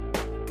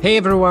Hey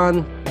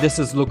everyone, this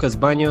is Lucas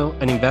Banyo,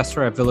 an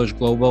investor at Village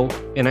Global,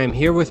 and I'm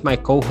here with my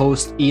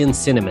co-host Ian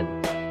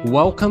Cinnamon.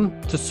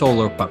 Welcome to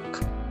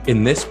Solarpunk.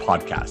 In this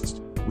podcast,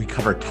 we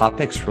cover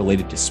topics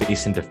related to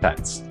space and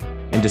defense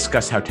and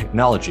discuss how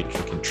technology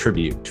can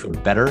contribute to a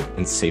better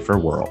and safer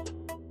world.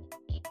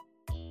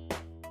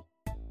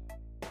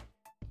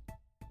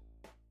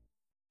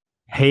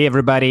 Hey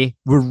everybody,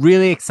 we're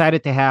really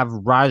excited to have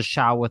Raj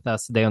Shah with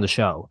us today on the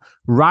show.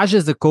 Raj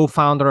is the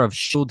co-founder of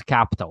Shield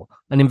Capital,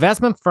 an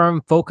investment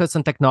firm focused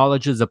on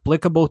technologies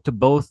applicable to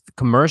both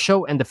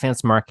commercial and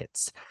defense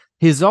markets.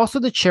 He's also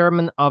the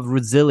chairman of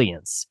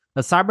Resilience,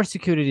 a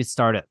cybersecurity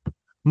startup.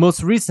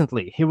 Most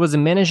recently, he was a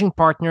managing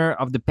partner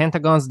of the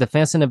Pentagon's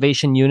Defense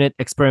Innovation Unit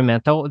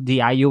Experimental, the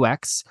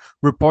IUX,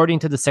 reporting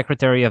to the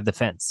Secretary of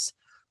Defense.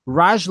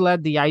 Raj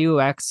led the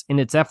IUX in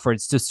its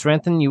efforts to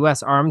strengthen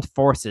U.S. armed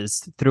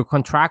forces through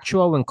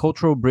contractual and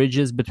cultural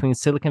bridges between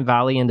Silicon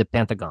Valley and the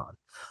Pentagon.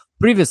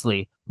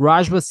 Previously,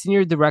 Raj was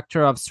senior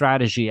director of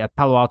strategy at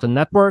Palo Alto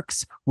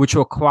Networks, which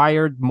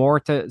acquired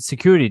Morta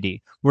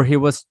Security, where he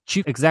was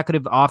chief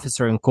executive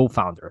officer and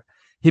co-founder.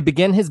 He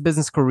began his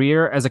business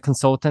career as a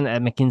consultant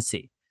at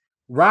McKinsey.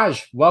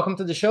 Raj, welcome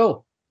to the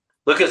show.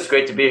 Lucas,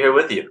 great to be here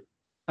with you.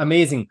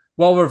 Amazing.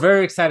 Well, we're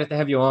very excited to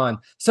have you on.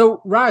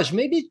 So, Raj,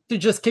 maybe to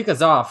just kick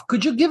us off,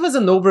 could you give us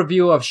an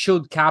overview of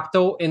Shield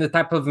Capital and the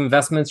type of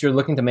investments you're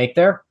looking to make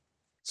there?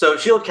 So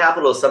Shield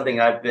Capital is something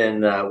I've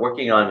been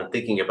working on and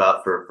thinking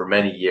about for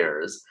many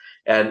years.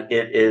 And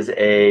it is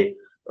a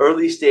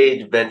early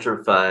stage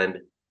venture fund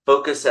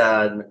focused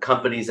on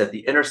companies at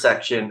the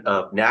intersection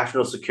of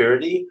national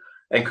security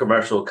and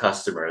commercial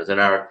customers. And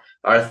our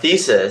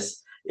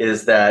thesis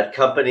is that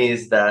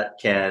companies that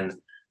can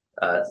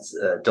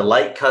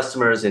delight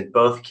customers in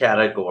both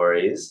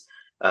categories.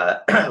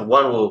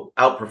 One will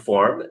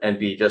outperform and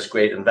be just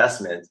great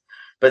investment.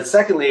 But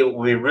secondly, it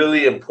will be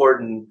really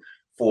important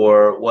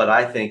for what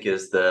I think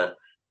is the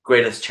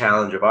greatest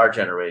challenge of our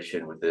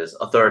generation, with this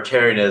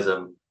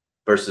authoritarianism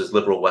versus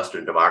liberal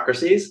Western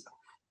democracies.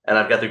 And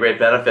I've got the great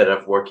benefit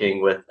of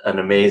working with an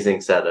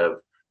amazing set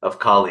of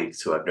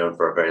colleagues who I've known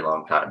for a very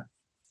long time.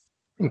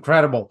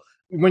 Incredible.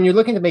 When you're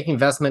looking to make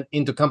investment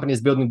into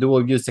companies building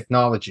dual-use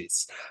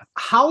technologies,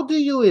 how do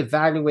you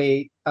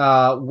evaluate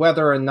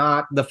whether or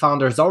not the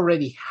founders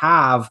already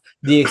have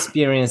the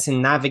experience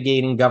in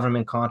navigating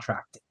government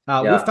contracting?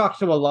 We've talked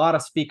to a lot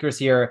of speakers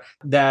here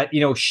that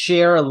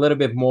share a little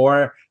bit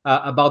more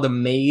about the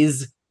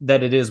maze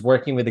that it is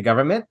working with the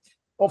government.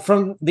 Well,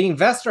 from the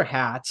investor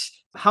hat,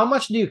 how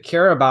much do you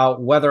care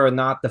about whether or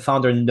not the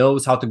founder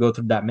knows how to go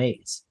through that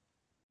maze?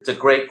 It's a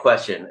great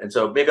question. And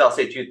so maybe I'll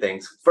say two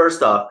things.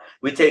 First off,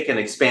 we take an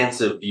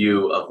expansive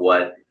view of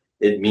what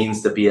it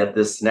means to be at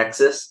this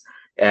nexus.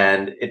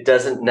 And it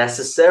doesn't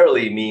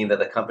necessarily mean that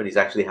the companies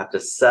actually have to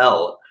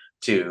sell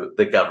to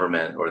the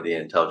government or the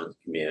intelligence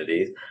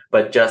communities,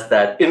 but just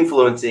that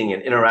influencing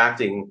and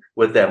interacting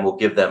with them will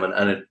give them an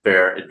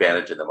unfair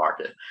advantage in the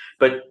market.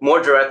 But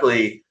more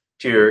directly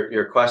to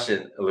your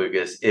question,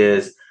 Lucas,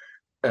 is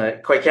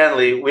quite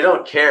candidly, we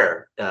don't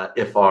care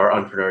if our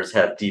entrepreneurs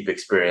have deep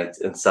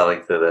experience in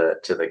selling to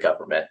the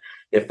government,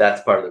 if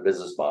that's part of the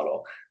business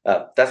model.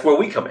 That's where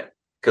we come in,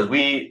 because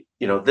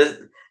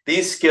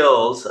these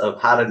skills of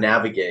how to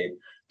navigate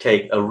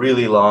take a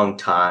really long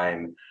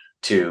time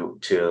to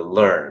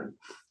learn,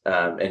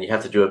 and you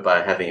have to do it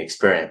by having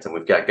experience. And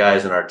we've got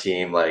guys in our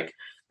team like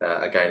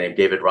a guy named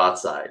David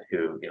Rothside,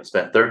 who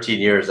spent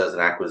 13 years as an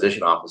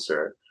acquisition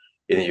officer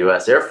in the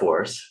U.S. Air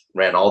Force,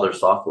 ran all their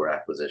software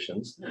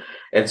acquisitions,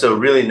 and so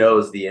really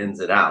knows the ins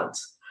and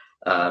outs.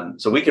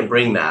 So we can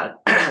bring that.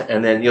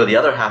 And then, the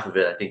other half of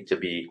it, I think, to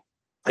be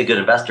a good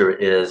investor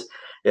is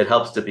it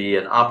helps to be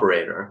an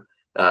operator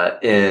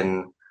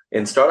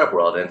in startup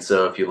world. And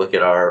so if you look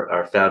at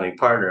our founding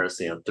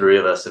partners, three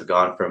of us have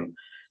gone from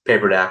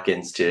paper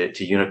napkins to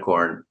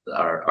unicorn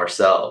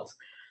ourselves.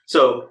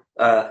 So,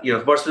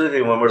 more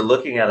specifically, when we're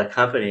looking at a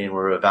company and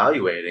we're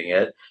evaluating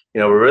it,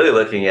 we're really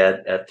looking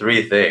at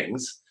three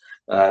things.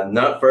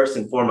 Not first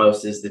and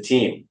foremost is the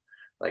team.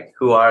 Like,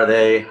 who are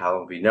they? How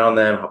have we known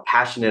them? How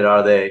passionate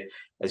are they?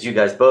 As you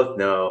guys both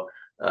know,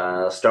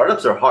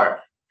 startups are hard,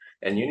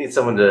 and you need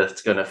someone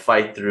that's going to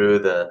fight through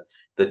the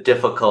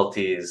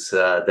difficulties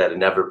that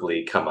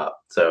inevitably come up.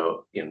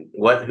 So,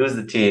 who's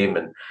the team,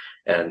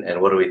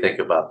 and what do we think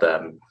about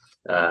them?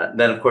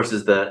 Then, of course,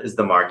 is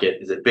the market.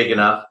 Is it big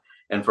enough?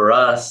 And for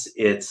us,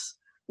 it's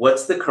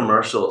what's the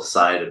commercial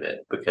side of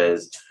it,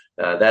 because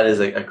that is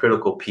a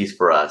critical piece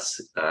for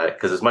us.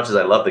 Because as much as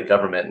I love the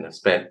government and have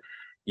spent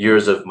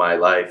years of my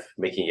life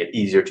making it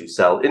easier to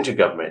sell into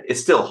government,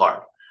 it's still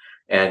hard,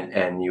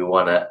 and you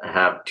want to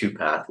have two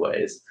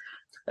pathways.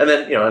 And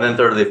then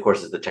thirdly, of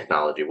course, is the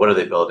technology. What are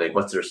they building?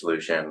 What's their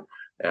solution?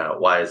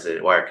 Why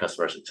are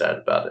customers excited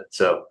about it?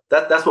 So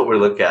that's what we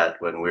look at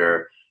when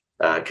we're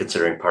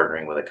considering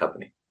partnering with a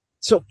company.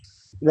 So,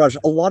 Raj,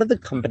 a lot of the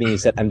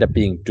companies that end up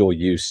being dual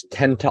use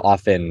tend to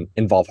often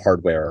involve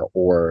hardware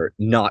or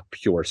not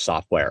pure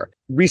software.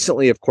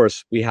 Recently, of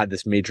course, we had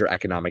this major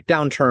economic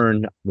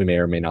downturn. We may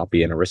or may not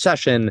be in a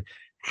recession.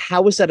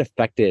 How has that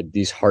affected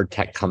these hard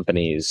tech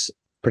companies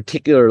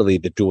particularly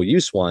the dual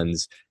use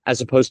ones,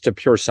 as opposed to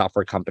pure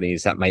software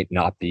companies that might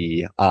not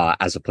be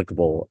as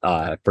applicable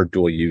for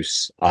dual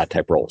use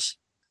type roles?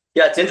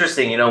 Yeah, it's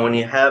interesting. When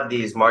you have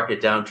these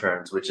market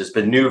downturns, which has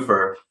been new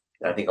for,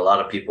 I think, a lot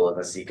of people in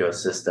this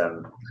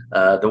ecosystem,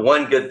 the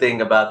one good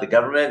thing about the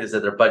government is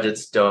that their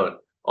budgets don't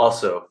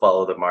also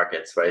follow the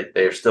markets, right?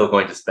 They're still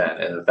going to spend.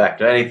 And in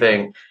fact, if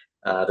anything,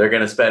 they're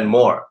going to spend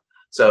more.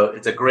 So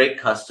it's a great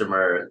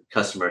customer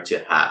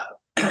to have.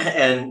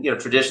 And,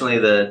 traditionally,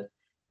 the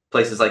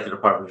places like the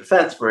Department of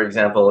Defense, for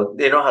example,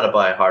 they know how to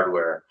buy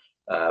hardware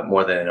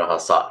more than they know how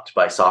to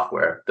buy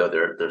software, though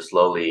they're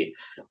slowly,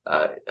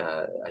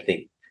 I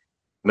think,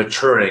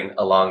 maturing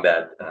along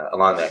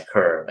that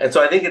curve. And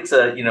so I think it's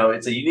a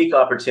unique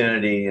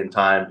opportunity in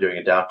time during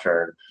a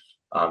downturn,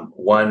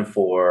 one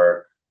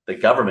for the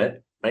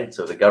government, right?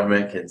 So the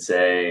government can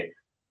say,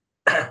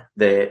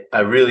 I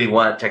really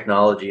want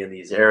technology in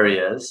these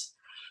areas,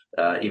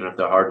 even if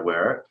they're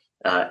hardware,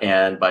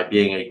 and by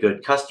being a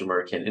good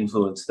customer can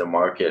influence the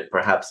market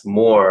perhaps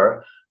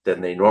more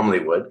than they normally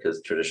would,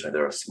 because traditionally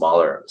they're a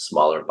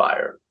smaller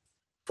buyer.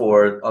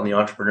 On the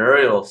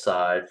entrepreneurial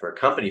side, for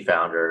company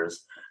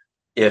founders,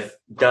 if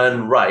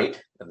done right,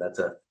 and that's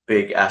a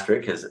big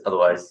asterisk, because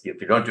otherwise,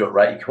 if you don't do it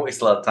right, you can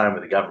waste a lot of time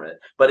with the government.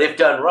 But if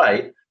done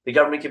right, the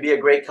government can be a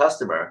great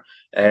customer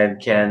and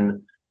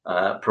can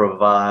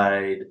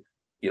provide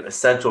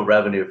essential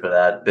revenue for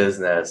that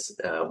business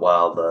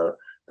while the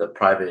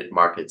private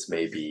markets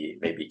may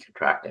be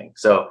contracting.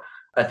 So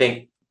I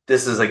think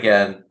this is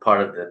again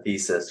part of the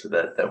thesis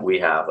that we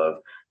have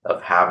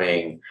of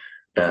having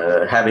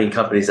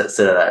companies that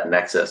sit at that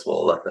nexus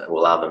will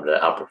allow them to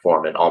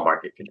outperform in all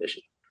market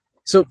conditions.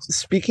 So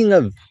speaking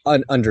of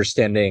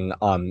understanding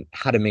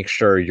how to make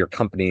sure your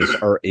companies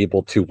are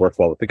able to work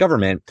well with the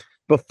government,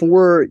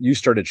 before you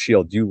started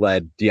Shield, you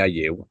led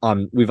DIU.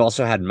 We've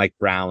also had Mike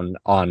Brown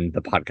on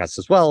the podcast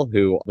as well,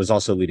 who was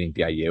also leading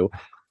DIU.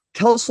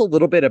 Tell us a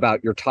little bit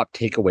about your top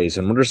takeaways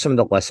and what are some of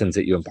the lessons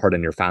that you impart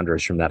on your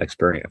founders from that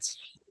experience?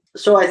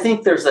 So I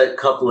think there's a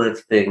couple of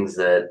things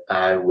that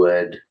I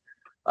would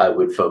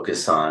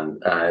focus on,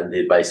 the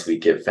advice we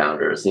give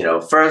founders.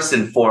 First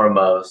and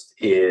foremost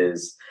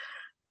is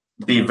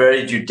be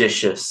very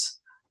judicious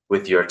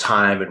with your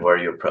time and where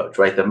you approach,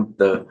 right?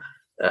 The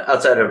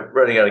outside of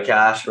running out of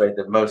cash, right?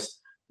 The most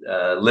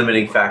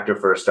limiting factor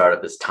for a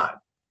startup is time.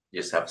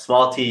 You just have a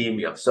small team,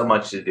 you have so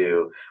much to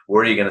do.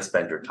 Where are you going to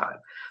spend your time?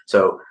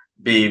 So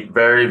be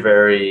very,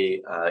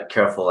 very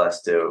careful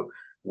as to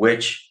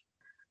which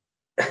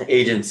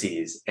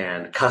agencies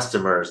and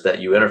customers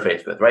that you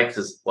interface with, right?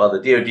 Because while the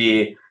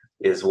DoD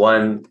is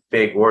one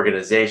big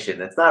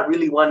organization, it's not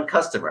really one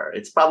customer.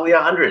 It's probably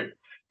 100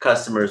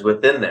 customers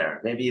within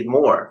there, maybe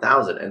more,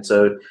 1,000. And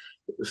so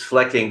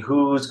selecting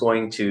who's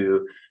going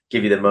to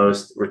give you the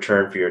most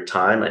return for your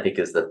time, I think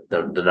is the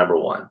number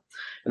one.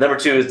 And number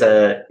two is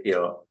that,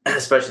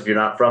 especially if you're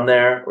not from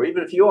there, or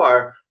even if you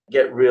are,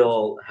 get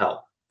real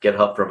help. Get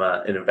help from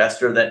an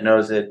investor that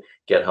knows it,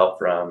 get help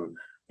from,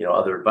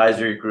 other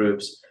advisory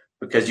groups,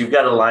 because you've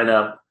got to line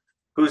up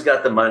who's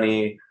got the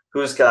money,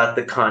 who's got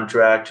the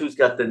contract, who's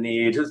got the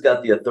need, who's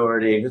got the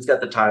authority, who's got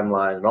the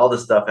timeline, and all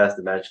this stuff has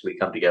to magically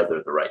come together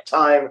at the right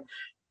time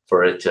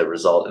for it to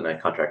result in a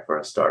contract for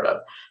a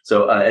startup.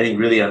 So I think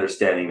really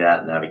understanding that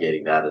and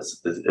navigating that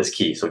is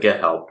key. So get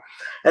help.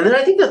 And then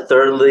I think the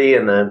thirdly,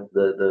 and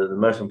the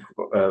most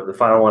the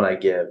final one I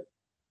give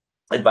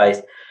advice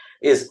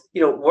is,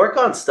 work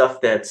on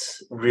stuff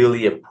that's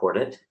really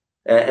important.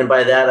 And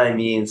by that, I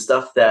mean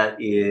stuff that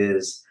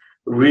is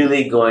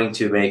really going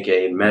to make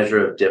a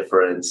measure of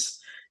difference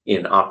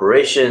in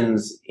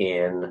operations,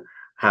 in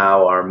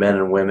how our men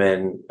and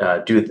women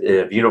do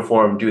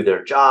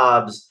their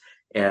jobs,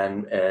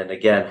 and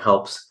again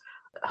helps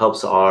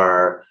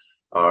our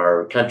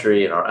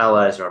country and our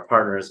allies and our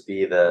partners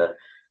be the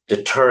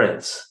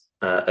deterrence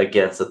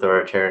against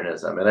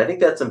authoritarianism. And I think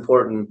that's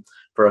important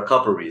for a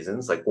couple of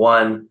reasons. Like,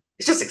 one,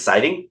 it's just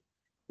exciting.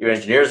 Your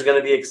engineers are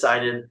going to be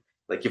excited.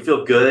 Like, you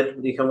feel good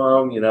when you come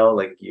home,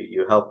 like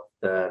you help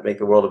make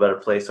the world a better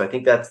place. So I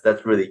think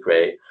that's really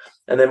great.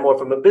 And then more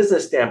from a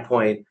business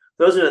standpoint,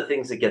 those are the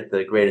things that get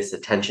the greatest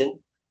attention.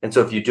 And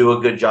so if you do a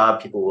good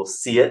job, people will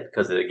see it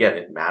because,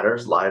 it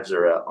matters. Lives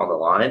are on the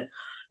line.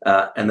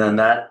 And then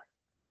that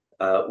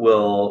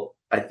will,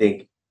 I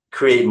think,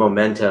 create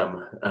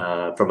momentum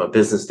from a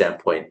business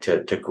standpoint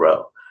to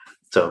grow.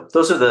 So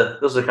those are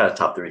kind of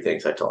top three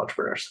things I tell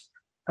entrepreneurs.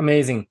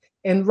 Amazing.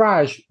 And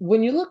Raj,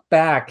 when you look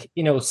back,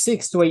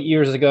 6 to 8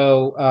 years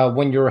ago,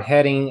 when you were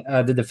heading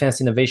the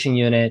Defense Innovation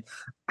Unit,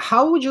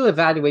 how would you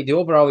evaluate the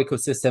overall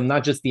ecosystem,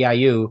 not just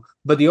DIU,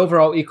 but the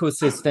overall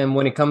ecosystem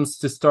when it comes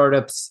to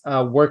startups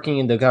working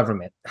in the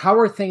government? How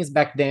are things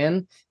back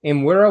then,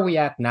 and where are we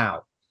at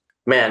now?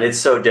 Man, it's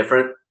so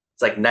different.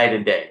 It's like night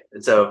and day.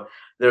 And so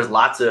there's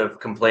lots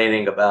of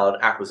complaining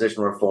about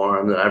acquisition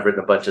reform, and I've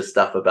written a bunch of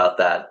stuff about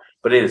that,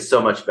 but it is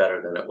so much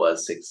better than it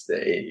was 6 to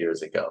 8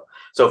 years ago.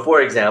 So for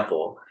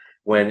example,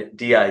 when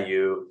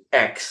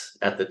DIU-X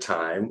at the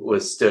time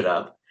was stood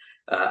up,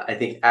 I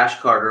think Ash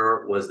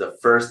Carter was the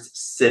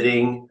first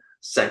sitting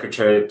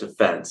Secretary of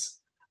Defense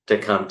to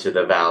come to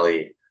the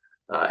Valley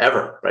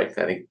ever, right? I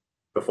think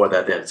before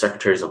that they had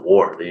secretaries of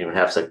war. They didn't even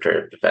have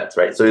secretary of defense,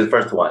 right? So he's the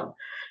first one.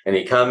 And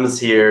he comes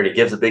here and he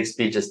gives a big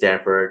speech at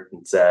Stanford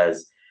and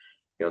says,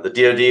 the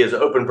DoD is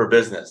open for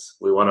business.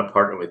 We want to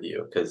partner with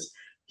you, because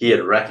he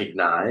had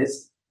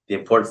recognized the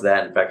importance of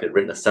that. In fact, had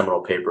written a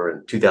seminal paper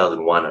in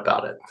 2001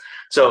 about it.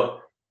 So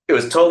it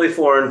was totally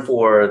foreign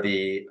for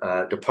the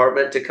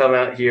department to come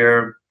out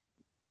here.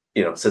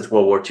 Since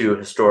World War II,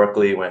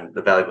 historically, when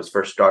the Valley was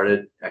first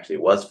started, actually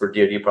it was for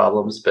DoD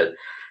problems, but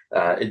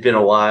it'd been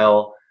a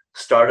while.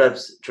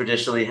 Startups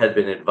traditionally had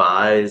been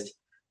advised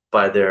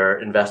by their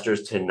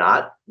investors to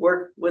not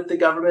work with the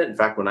government. In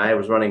fact, when I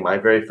was running my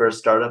very first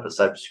startup, a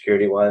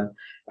cybersecurity one,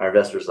 our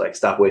investors were like,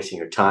 stop wasting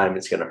your time.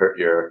 It's going to hurt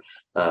your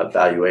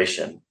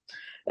valuation.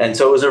 And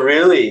so it was a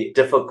really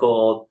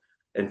difficult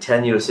and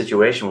tenuous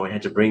situation where we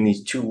had to bring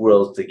these two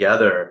worlds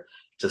together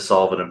to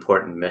solve an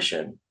important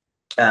mission.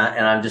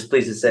 And I'm just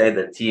pleased to say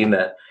the team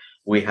that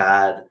we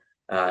had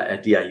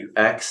at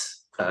DIUX,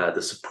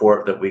 the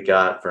support that we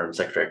got from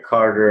Secretary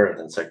Carter and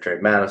then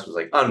Secretary Mattis was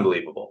like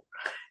unbelievable.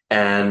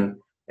 And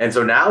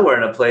so now we're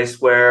in a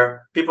place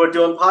where people are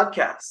doing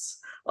podcasts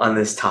on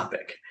this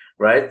topic,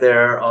 right?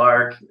 There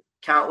are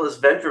countless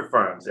venture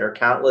firms, there are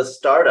countless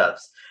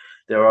startups,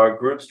 there are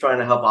groups trying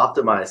to help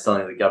optimize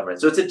selling to the government.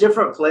 So it's a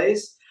different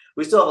place.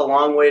 We still have a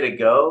long way to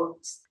go.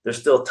 There's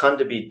still a ton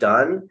to be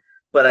done,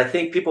 but I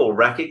think people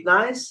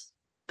recognize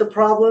the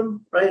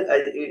problem, right?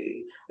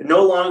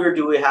 No longer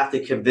do we have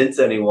to convince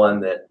anyone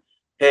that,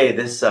 hey,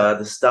 this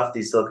the stuff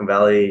these Silicon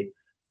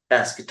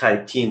Valley-esque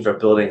type teams are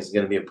building is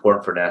going to be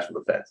important for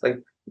national defense. Like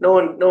no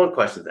one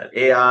questions that.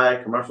 AI,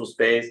 commercial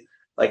space,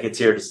 like it's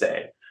here to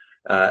stay.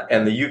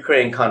 And the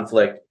Ukraine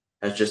conflict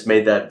has just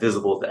made that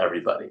visible to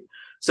everybody.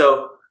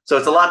 So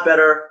it's a lot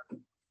better.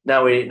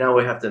 Now we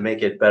have to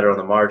make it better on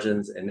the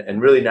margins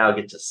and really now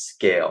get to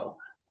scale.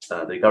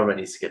 The government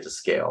needs to get to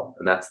scale,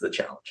 and that's the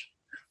challenge.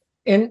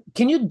 And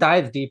can you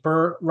dive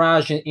deeper,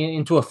 Raj,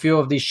 into a few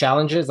of these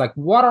challenges? Like,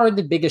 what are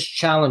the biggest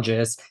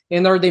challenges?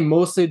 And are they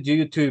mostly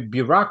due to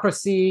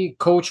bureaucracy,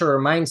 culture,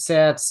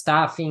 mindset,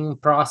 staffing,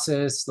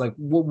 process? Like,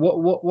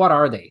 what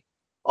are they?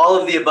 All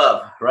of the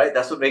above, right?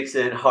 That's what makes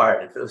it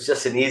hard. If it was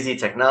just an easy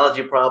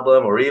technology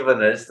problem or even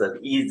just an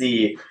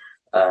easy,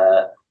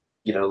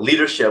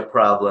 leadership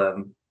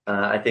problem,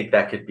 I think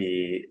that could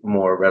be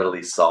more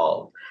readily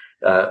solved.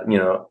 I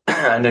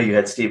know you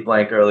had Steve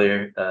Blank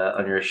earlier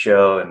on your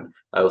show, and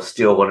I will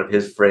steal one of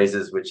his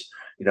phrases, which,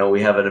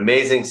 we have an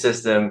amazing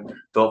system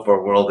built for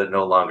a world that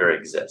no longer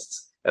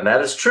exists. And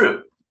that is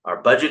true.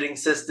 Our budgeting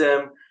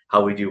system,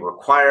 how we do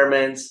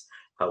requirements,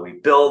 how we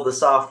build the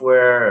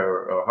software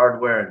or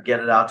hardware and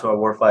get it out to our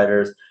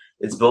warfighters,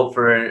 it's built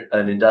for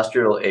an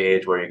industrial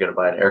age where you're going to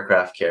buy an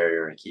aircraft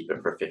carrier and keep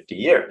it for 50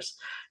 years.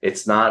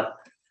 It's not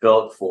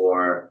built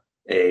for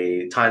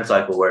a time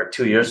cycle where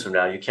 2 years from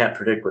now, you can't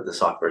predict what the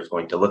software is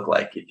going to look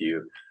like if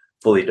you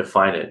fully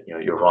define it.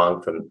 You're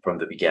wrong from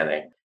the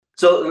beginning.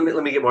 So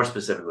let me get more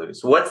specifically.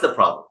 So what's the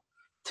problem?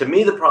 To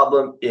me, the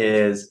problem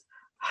is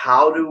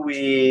how do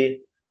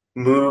we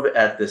move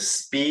at the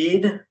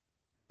speed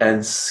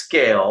and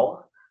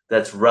scale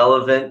that's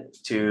relevant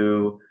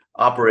to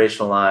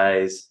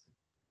operationalize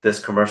this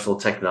commercial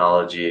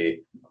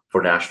technology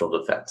for national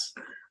defense.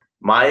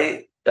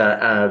 My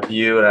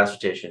view and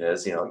assertion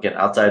is, again,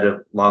 outside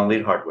of long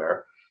lead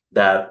hardware,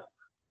 that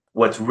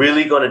what's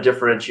really going to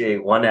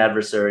differentiate one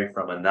adversary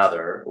from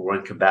another, or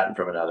one combatant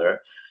from another,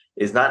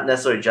 is not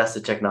necessarily just the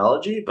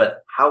technology,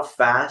 but how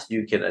fast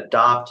you can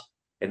adopt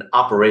and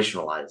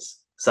operationalize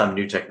some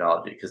new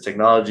technology, because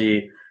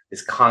technology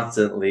is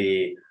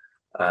constantly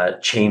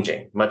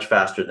changing much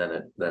faster than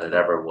it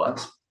ever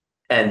was.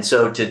 And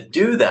so to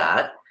do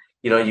that,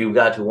 you've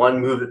got to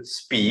move at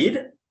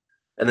speed.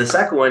 And the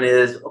second one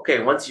is,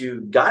 okay, once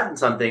you've gotten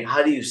something,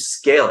 how do you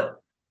scale it,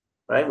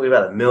 right? We've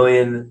got 1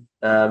 million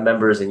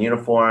members in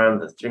uniform,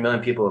 there's 3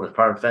 million people in the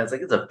Department of Defense.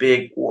 Like, it's a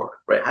big org,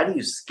 right? How do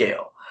you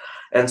scale?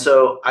 And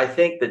so I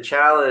think the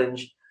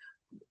challenge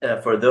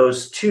for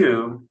those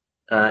two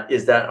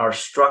is that our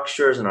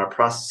structures and our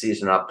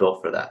processes are not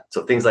built for that.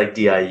 So things like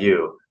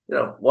DIU,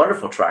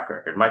 wonderful track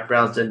record. Mike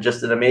Brown's done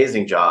just an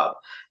amazing job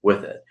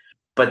with it.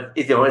 But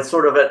it's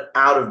sort of an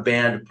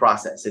out-of-band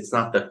process. It's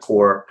not the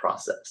core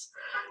process.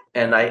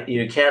 And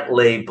you can't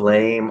lay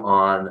blame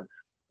on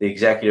the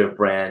executive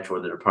branch or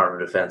the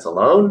Department of Defense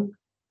alone.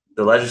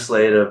 The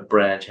legislative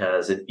branch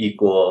has an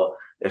equal,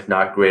 if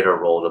not greater,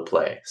 role to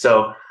play.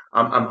 So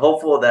I'm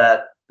hopeful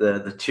that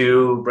the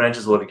two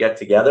branches will get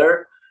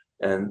together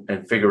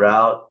and figure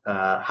out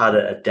how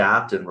to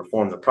adapt and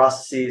reform the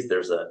processes.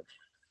 There's a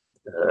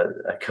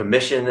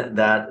commission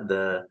that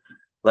the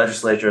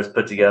legislature has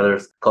put together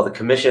called the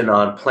Commission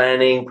on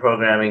Planning,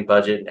 Programming,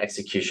 Budget, and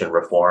Execution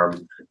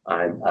Reform.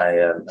 I'm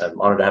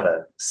honored to have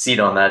a seat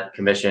on that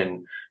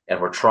commission, and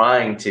we're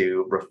trying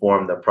to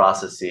reform the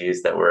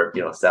processes that were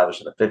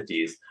established in the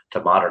 50s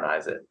to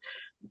modernize it.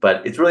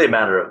 But it's really a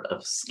matter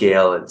of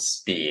scale and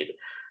speed,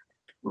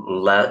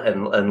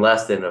 and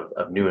less than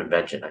of new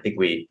invention. I think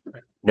we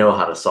know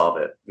how to solve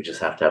it. We just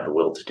have to have the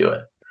will to do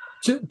it.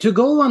 To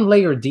go one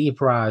layer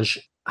deep, Raj,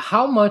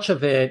 how much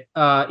of it,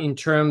 in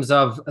terms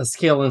of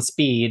scale and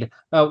speed,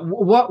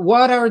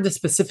 what are the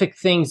specific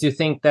things you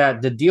think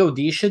that the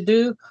DoD should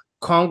do,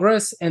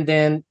 Congress, and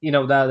then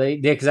the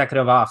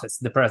executive office,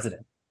 the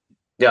president?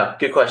 Yeah,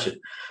 good question.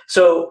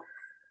 So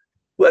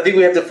I think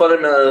we have to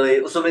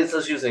fundamentally. So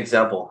let's use an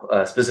example,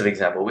 a specific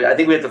example. I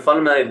think we have to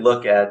fundamentally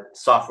look at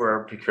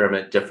software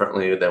procurement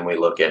differently than we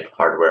look at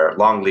hardware,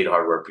 long lead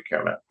hardware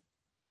procurement.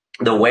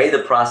 The way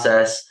the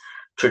process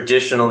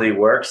traditionally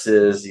works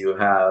is you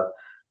have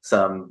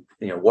some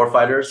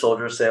warfighters,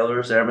 soldiers,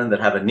 sailors, airmen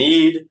that have a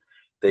need.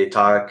 They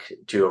talk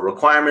to a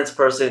requirements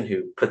person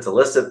who puts a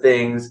list of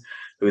things,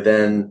 who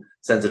then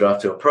sends it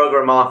off to a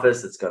program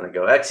office that's going to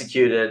go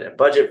execute it and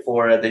budget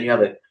for it. Then you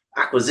have an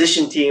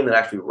acquisition team that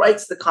actually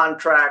writes the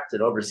contract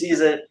and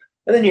oversees it.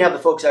 And then you have the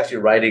folks actually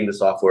writing the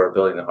software,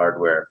 building the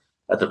hardware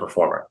at the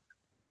performer.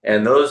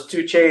 And those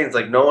two chains,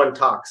 like no one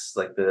talks.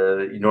 Like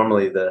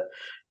normally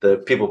the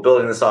people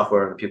building the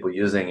software and the people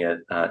using it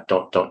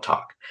don't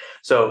talk.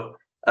 So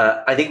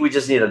I think we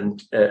just need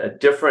a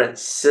different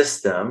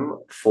system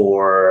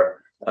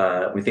for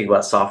when we think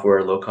about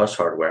software, low cost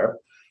hardware.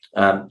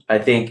 I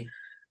think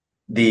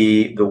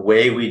the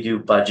way we do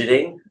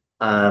budgeting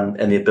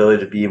and the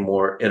ability to be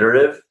more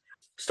iterative,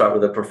 start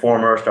with a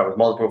performer, start with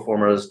multiple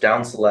performers,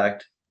 down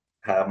select,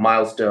 have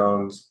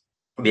milestones,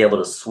 be able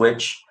to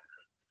switch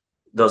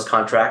those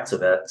contracts. So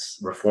that's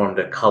reformed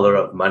a color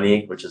of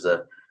money, which is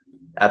a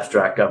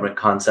abstract government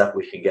concept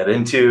we can get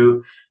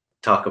into,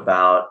 talk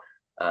about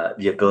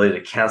the ability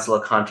to cancel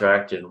a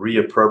contract and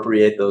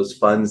reappropriate those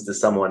funds to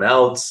someone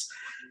else,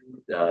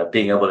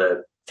 being able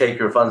to take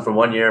your funds from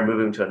one year, move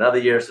them to another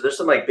year. So there's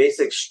some like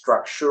basic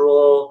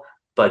structural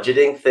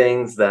budgeting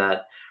things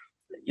that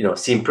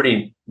seem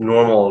pretty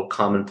normal,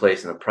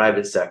 commonplace in the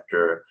private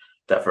sector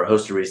that for a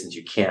host of reasons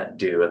you can't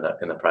do in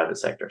the private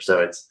sector.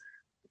 So it's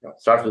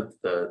starts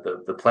with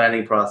the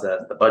planning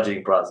process, the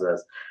budgeting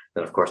process,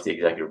 and of course the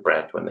executive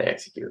branch when they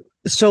execute.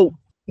 So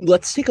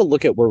let's take a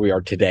look at where we are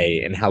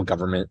today and how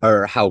government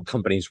or how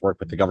companies work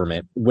with the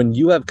government. When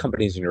you have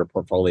companies in your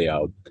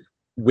portfolio,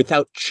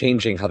 without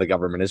changing how the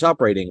government is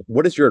operating,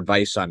 what is your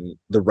advice on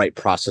the right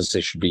process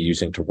they should be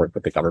using to work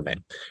with the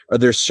government? Are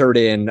there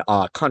certain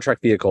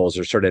contract vehicles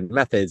or certain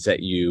methods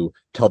that you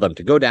tell them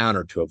to go down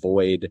or to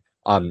avoid?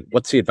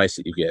 What's the advice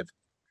that you give?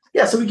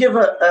 Yeah, so we give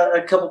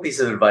a couple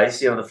pieces of advice.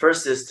 The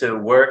first is to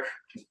work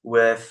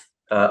with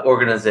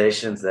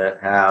organizations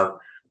that have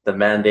the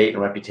mandate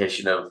and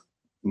reputation of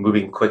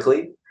moving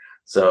quickly.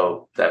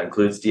 So that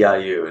includes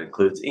DIU, it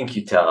includes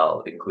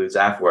In-Q-Tel, it includes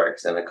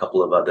AFWERX, and a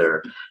couple of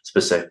other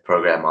specific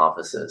program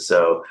offices.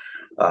 So,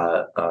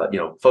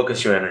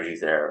 focus your energy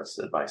there is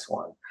advice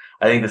one.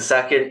 I think the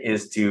second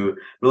is to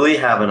really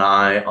have an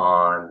eye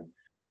on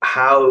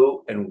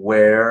how and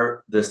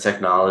where this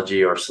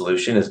technology or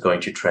solution is going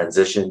to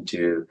transition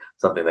to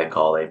something they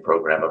call a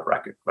program of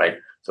record, right?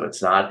 So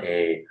it's not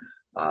a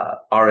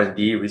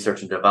R&D,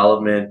 research and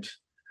development,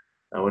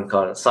 I wouldn't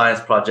call it a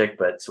science project,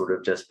 but sort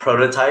of just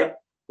prototype,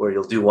 where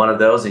you'll do one of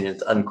those and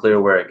it's unclear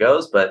where it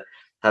goes, but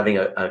having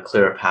a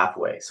clear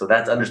pathway. So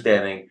that's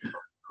understanding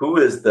who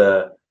is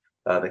they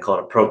call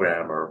it a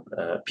program or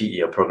PE,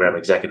 a program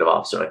executive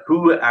officer, like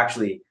who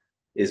actually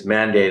is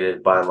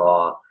mandated by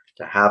law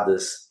to have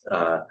this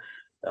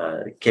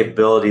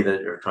capability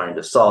that you're trying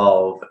to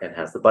solve and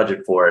has the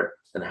budget for it,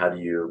 and how do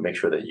you make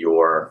sure that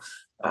your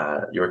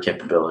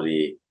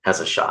capability has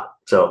a shot?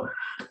 So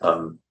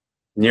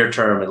near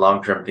term and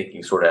long term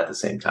thinking sort of at the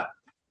same time.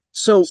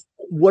 So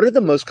what are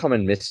the most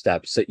common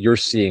missteps that you're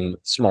seeing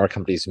smaller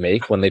companies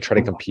make when they try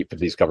to compete for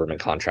these government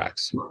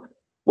contracts?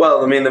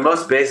 Well, I mean, the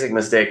most basic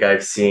mistake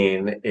I've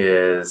seen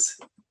is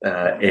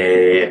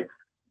a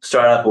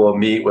startup will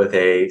meet with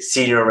a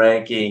senior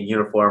ranking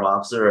uniform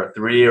officer, a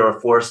 3 or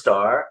 4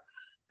 star,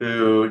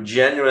 who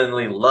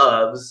genuinely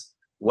loves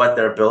what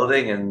they're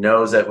building and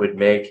knows that would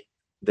make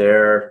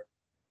their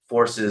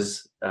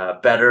forces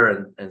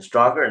better and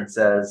stronger, and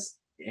says,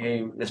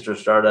 "Hey, Mr.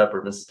 Startup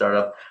or Mrs.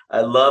 Startup,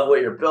 I love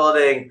what you're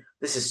building.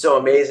 This is so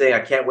amazing. I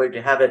can't wait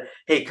to have it.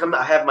 Hey, come,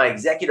 I have my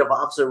executive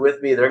officer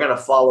with me. They're going to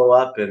follow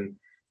up and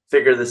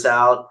figure this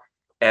out."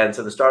 And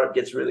so the startup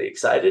gets really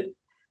excited,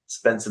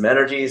 spends some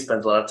energy,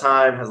 spends a lot of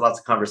time, has lots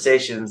of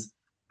conversations,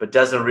 but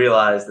doesn't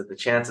realize that the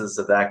chances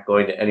of that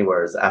going to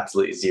anywhere is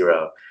absolutely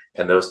zero.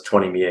 And those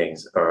 20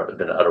 meetings have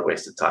been an utter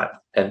waste of time.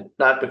 And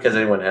not because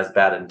anyone has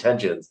bad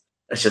intentions.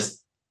 It's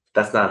just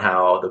that's not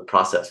how the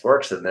process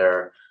works, and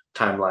their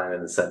timeline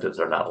and incentives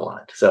are not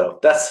aligned. So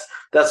that's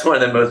one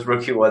of the most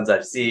rookie ones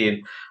I've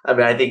seen. I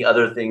mean, I think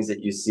other things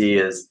that you see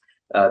is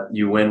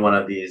you win one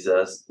of these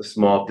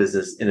small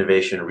business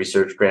innovation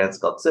research grants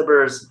called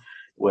SBIRs,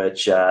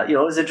 which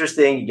is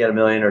interesting. You get $1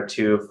 million or $2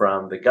 million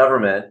from the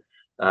government,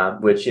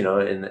 which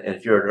and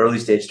if you're an early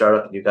stage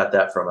startup and you got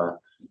that from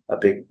a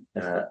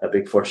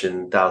big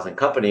Fortune 1000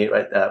 company,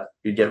 right?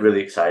 You get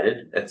really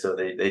excited, and so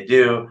they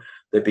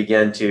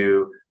begin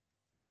to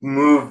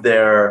move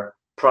their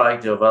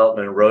product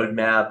development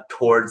roadmap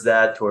toward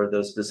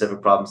those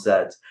specific problem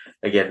sets.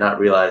 Again, not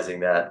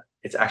realizing that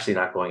it's actually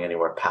not going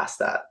anywhere past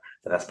that.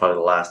 And that's probably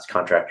the last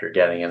contract you're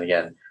getting. And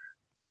again,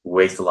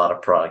 waste a lot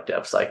of product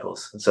dev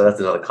cycles. So that's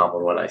another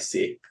common one I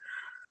see.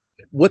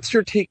 What's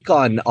your take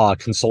on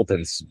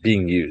consultants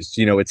being used?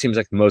 It seems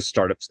like most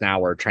startups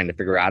now are trying to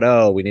figure out,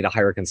 oh, we need to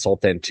hire a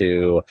consultant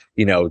to,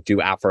 do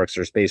AFWERX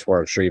or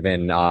SpaceWorks or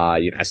even,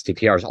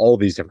 STPRs, all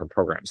these different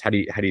programs. How do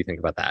you think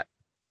about that?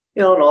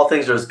 In all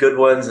things, there's good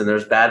ones and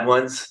there's bad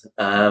ones.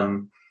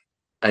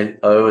 I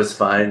always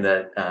find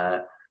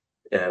that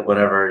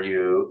whenever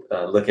you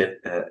look at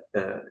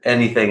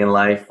anything in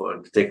life,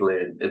 or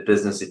particularly in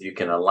business, if you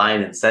can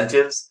align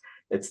incentives,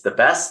 it's the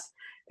best.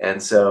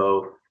 And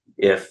so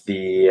if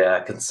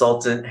the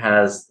consultant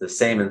has the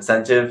same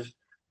incentive,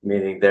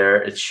 meaning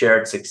it's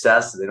shared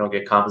success, they don't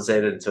get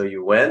compensated until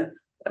you win,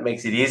 that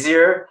makes it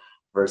easier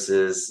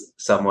versus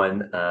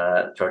someone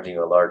charging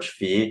you a large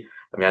fee.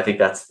 I mean, I think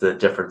that's the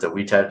difference that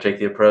we try to take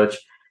the approach.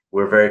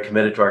 We're very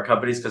committed to our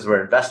companies because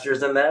we're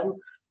investors in them,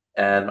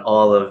 and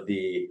all of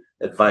the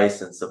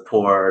advice and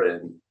support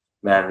and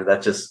management,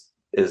 that just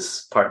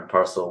is part and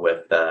parcel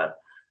with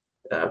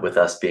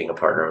us being a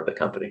partner of the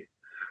company.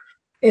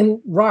 And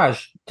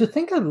Raj, to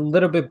think a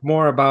little bit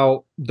more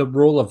about the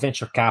role of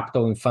venture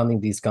capital in funding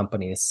these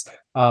companies,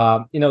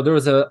 there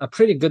was a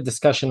pretty good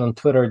discussion on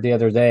Twitter the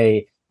other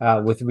day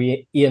with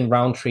Ian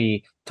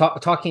Roundtree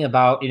talking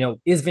about,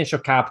 is venture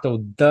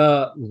capital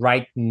the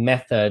right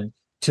method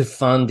to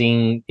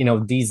funding,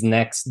 these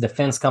next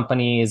defense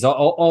companies,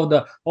 all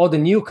the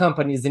new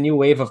companies, the new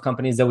wave of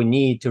companies that we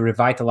need to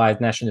revitalize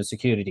national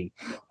security.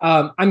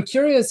 I'm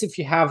curious if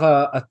you have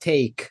a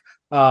take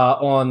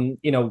on,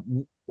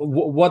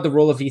 what the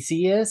role of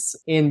VC is,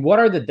 and what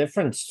are the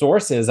different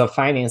sources of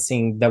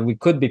financing that we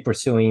could be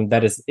pursuing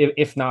that is,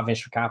 if not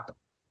venture capital.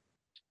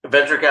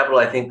 Venture capital,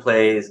 I think,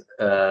 plays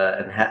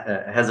and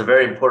has a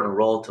very important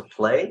role to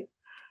play,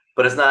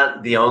 but it's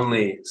not the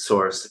only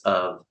source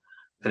of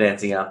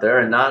financing out there,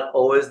 and not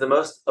always the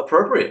most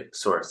appropriate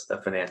source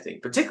of financing,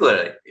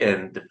 particularly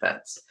in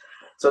defense.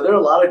 So there are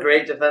a lot of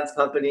great defense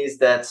companies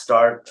that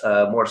start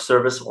more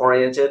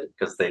service-oriented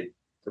because the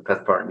defense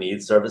part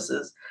needs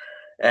services.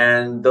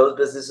 And those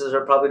businesses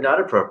are probably not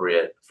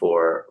appropriate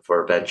for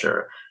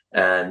venture.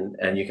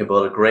 And you can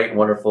build a great,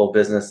 wonderful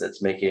business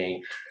that's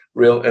making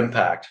real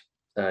impact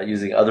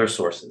using other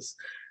sources.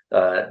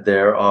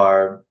 There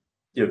are,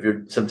 if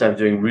you're sometimes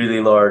doing really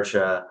large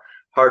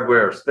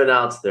hardware or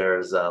spinouts,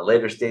 there's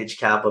later stage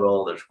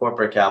capital, there's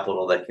corporate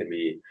capital that can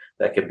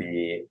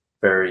be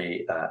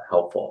very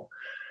helpful.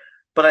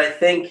 But I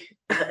think,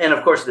 and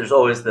of course, there's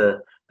always the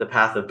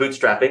path of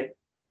bootstrapping,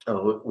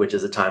 which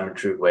is a time and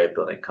true way of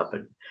building a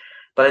company.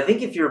 But I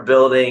think if you're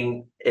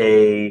building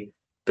a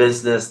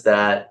business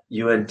that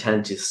you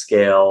intend to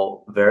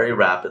scale very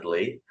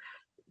rapidly,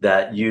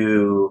 that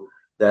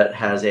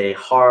has a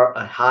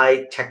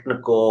high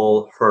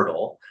technical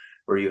hurdle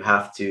where you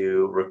have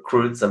to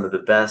recruit some of the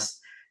best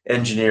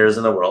engineers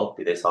in the world,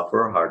 be they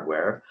software or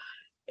hardware,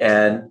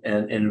 and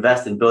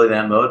invest in building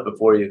that moat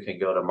before you can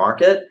go to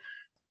market,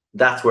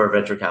 that's where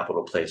venture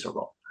capital plays a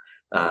role.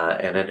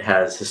 And it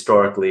has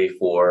historically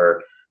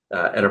for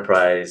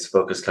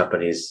enterprise-focused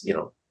companies,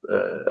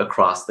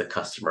 across the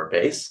customer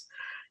base,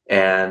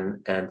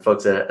 and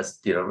folks that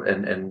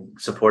and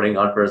supporting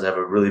entrepreneurs have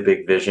a really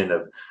big vision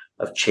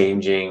of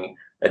changing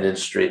an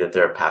industry that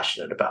they're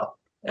passionate about,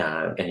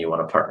 and you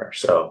want to partner.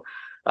 So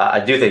I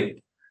do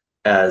think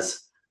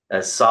as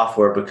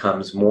software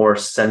becomes more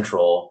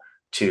central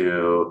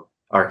to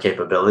our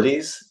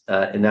capabilities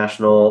in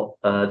national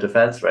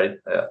defense, right?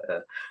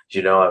 As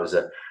I was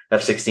a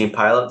F-16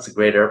 pilot. It's a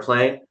great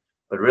airplane,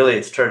 but really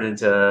it's turned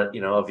into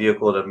a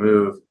vehicle to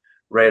move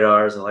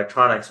radars and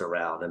electronics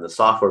around, and the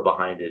software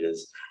behind it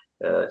is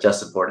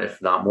just important,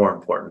 if not more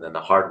important, than the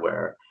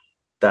hardware.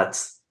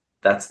 That's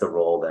the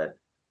role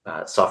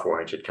that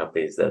software-oriented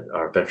companies that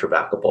are venture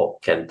backable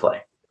can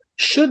play.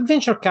 Should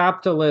venture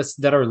capitalists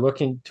that are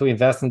looking to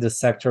invest in this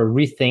sector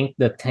rethink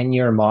the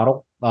 10-year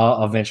model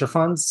of venture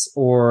funds,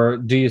 or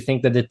do you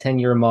think that the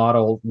 10-year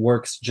model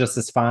works just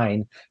as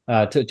fine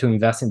to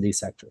invest in these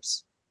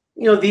sectors?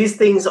 These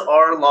things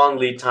are long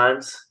lead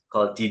times,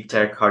 call it deep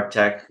tech, hard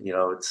tech,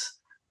 it's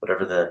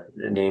whatever the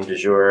name du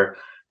jour.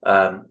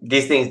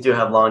 These things do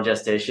have long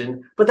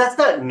gestation, but that's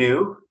not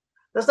new.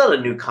 That's not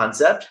a new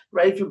concept,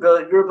 right? If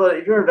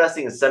you're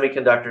investing in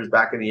semiconductors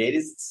back in the 80s,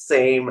 it's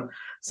the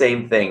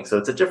same thing. So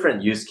it's a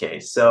different use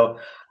case. So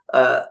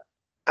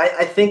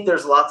I think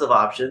there's lots of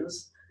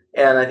options,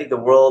 and I think the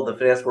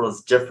finance world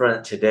is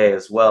different today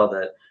as well,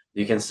 that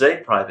you can stay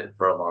private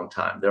for a long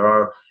time. There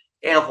are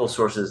ample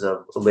sources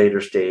of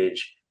later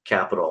stage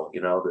capital,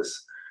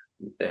 this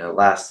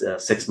last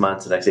 6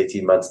 months, the next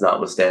 18 months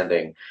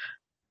notwithstanding.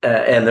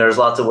 And there's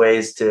lots of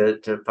ways to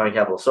find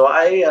capital. So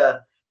I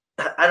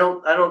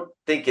don't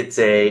think it's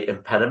a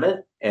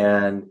impediment.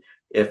 And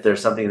if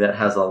there's something that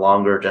has a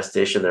longer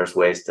gestation, there's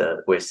ways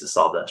to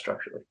solve that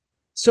structurally.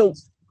 So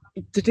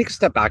to take a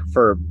step back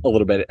for a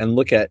little bit and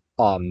look at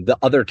the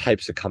other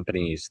types of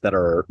companies that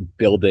are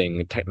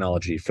building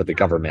technology for the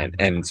government,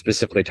 and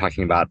specifically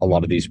talking about a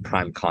lot of these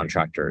prime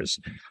contractors,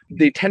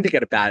 they tend to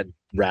get a bad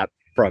rap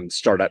from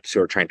startups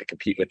who are trying to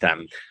compete with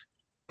them.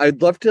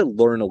 I'd love to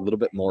learn a little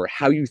bit more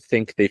how you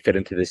think they fit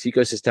into this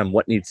ecosystem,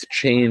 what needs to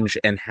change,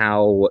 and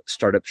how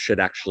startups should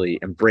actually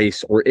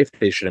embrace, or if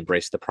they should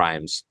embrace the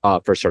primes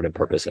for certain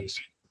purposes.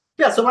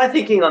 Yeah, so my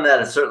thinking on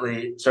that is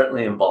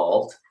certainly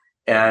involved,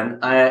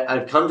 and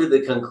I've come to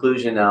the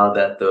conclusion now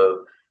that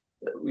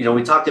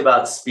we talked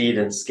about speed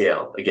and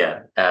scale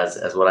again as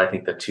what I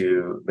think the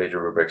two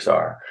major rubrics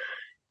are.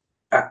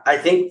 I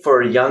think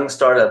for young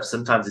startups,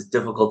 sometimes it's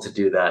difficult to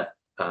do that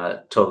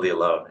totally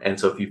alone, and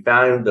so if you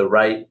found the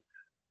right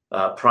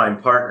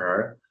prime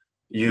partner,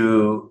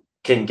 you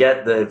can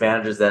get the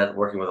advantages that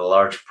working with a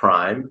large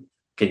prime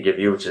can give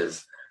you, which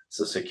is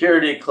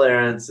security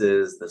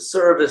clearances, the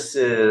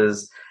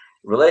services,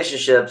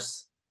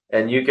 relationships,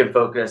 and you can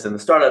focus, and the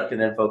startup can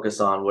then focus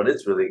on what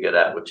it's really good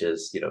at, which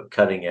is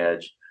cutting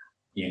edge,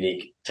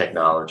 unique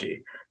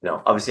technology.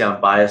 Obviously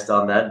I'm biased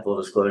on that. Full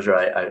disclosure,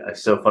 I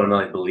so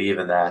fundamentally believe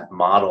in that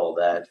model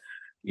that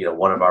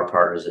one of our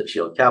partners at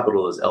Shield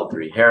Capital is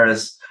L3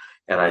 Harris,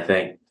 and I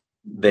think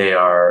they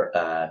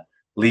are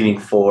leaning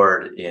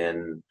forward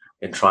in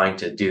trying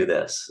to do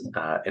this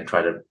and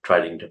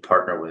trying to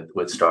partner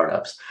with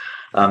startups.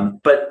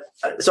 But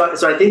so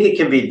I think it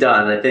can be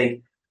done. I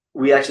think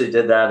we actually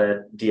did that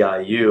at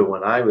DIU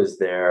when I was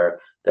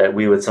there, that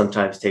we would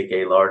sometimes take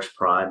a large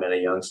prime and a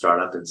young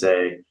startup and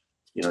say,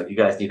 you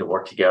guys need to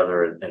work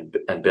together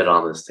and bid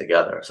on this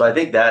together. So I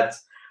think that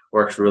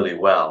works really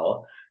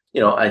well.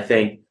 I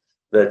think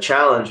the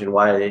challenge and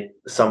why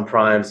some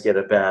primes get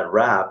a bad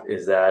rap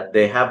is that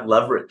they have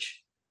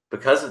leverage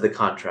because of the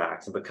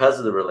contracts and because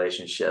of the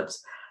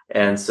relationships.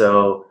 And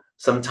so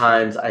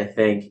sometimes I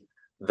think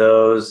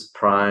those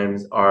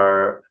primes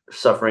are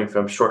suffering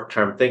from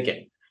short-term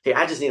thinking. Hey,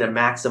 I just need to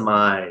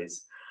maximize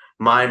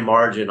my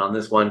margin on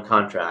this one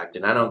contract.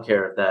 And I don't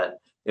care if that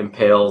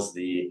impales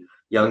the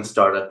young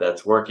startup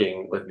that's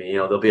working with me,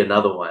 there'll be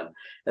another one.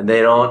 And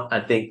they don't,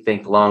 I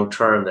think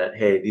long-term that,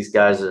 hey, these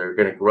guys are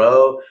going to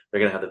grow, they're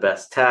going to have the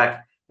best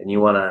tech, and you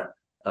want to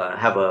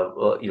have a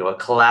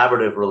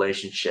collaborative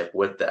relationship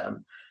with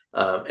them.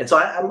 And so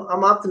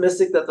I'm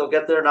optimistic that they'll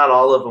get there. Not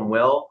all of them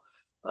will.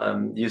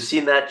 You've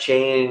seen that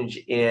change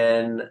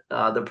in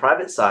the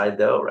private side,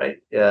 though, right?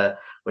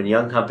 When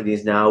young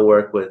companies now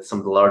work with some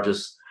of the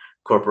largest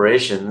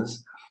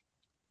corporations,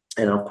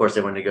 and of course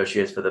everyone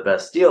negotiates for the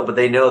best deal, but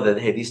they know that,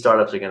 hey, these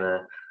startups are going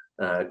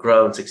to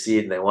grow and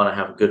succeed, and they want to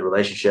have a good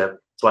relationship.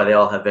 That's why they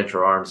all have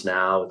venture arms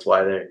now. It's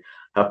why they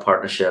have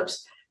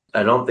partnerships.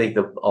 I don't think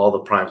that all the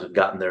primes have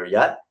gotten there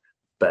yet,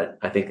 but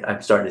I think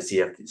I'm starting to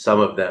see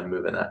some of them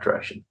move in that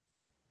direction.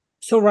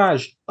 So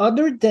Raj,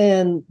 other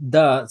than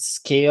the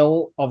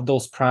scale of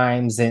those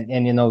primes and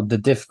the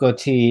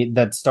difficulty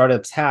that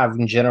startups have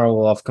in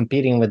general of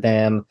competing with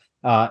them,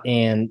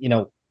 and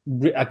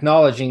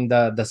acknowledging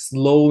the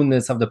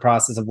slowness of the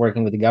process of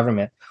working with the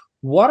government,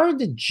 what are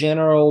the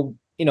general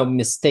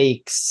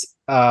mistakes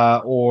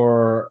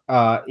or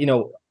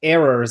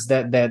errors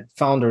that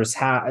founders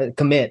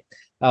commit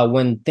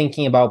when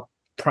thinking about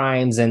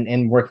primes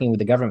and working with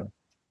the government?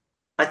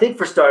 I think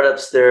for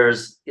startups,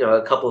 there's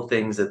a couple of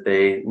things that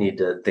they need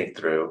to think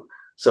through.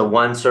 So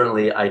one,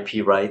 certainly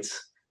IP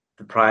rights.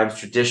 The primes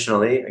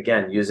traditionally,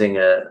 again, using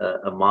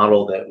a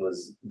model that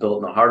was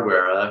built in the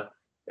hardware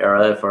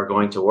era, if we're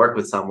going to work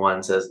with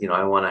someone, says,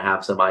 I want to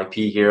have some IP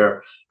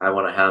here, I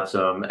want to have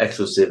some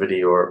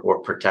exclusivity or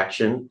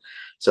protection.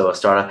 So a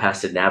startup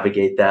has to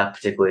navigate that,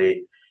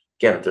 particularly,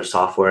 again, if their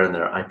software and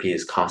their IP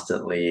is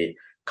constantly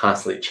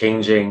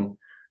changing,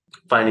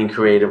 finding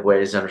creative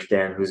ways to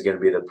understand who's going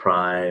to be the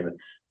prime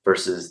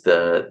versus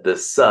the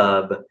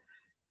sub.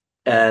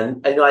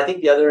 And I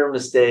think the other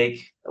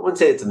mistake, I wouldn't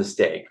say it's a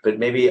mistake, but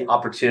maybe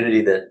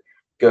opportunity that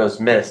goes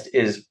missed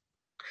is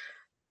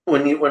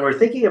when we're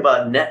thinking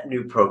about net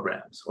new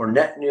programs or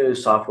net new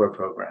software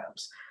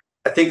programs.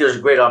 I think there's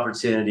a great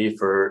opportunity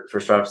for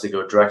startups to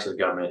go direct to the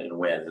government and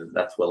win. And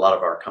that's what a lot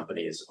of our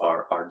companies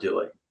are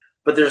doing.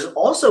 But there's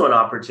also an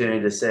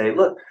opportunity to say,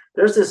 look,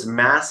 there's this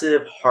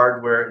massive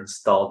hardware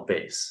installed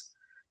base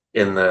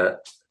in the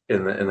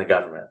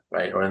government,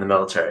 right, or in the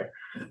military,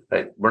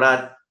 right?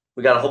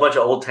 We got a whole bunch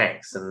of old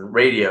tanks and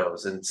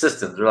radios and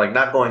systems. They're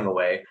not going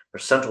away. They're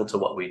central to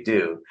what we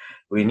do.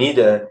 We need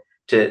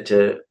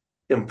to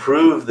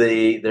improve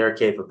their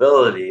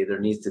capability. There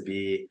needs to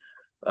be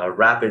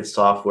rapid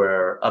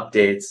software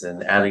updates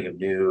and adding of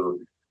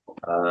new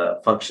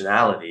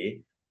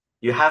functionality.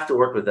 You have to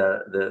work with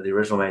the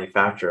original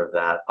manufacturer of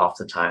that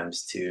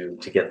oftentimes to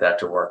get that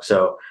to work.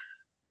 So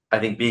I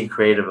think being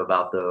creative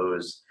about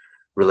those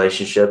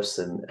relationships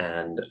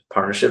and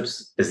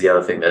partnerships is the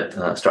other thing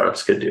that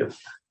startups could do.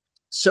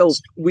 So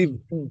we've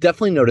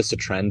definitely noticed a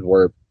trend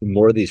where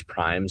more of these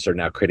primes are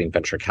now creating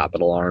venture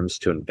capital arms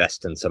to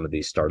invest in some of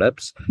these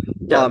startups.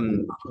 Yeah.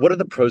 What are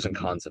the pros and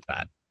cons of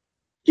that?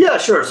 Yeah,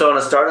 sure. So on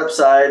a startup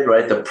side,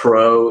 right, the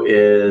pro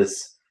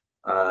is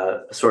a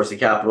source of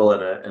capital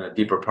and a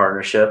deeper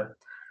partnership.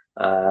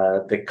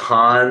 The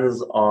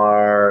cons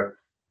are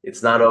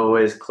it's not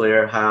always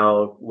clear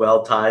how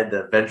well tied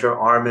the venture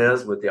arm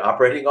is with the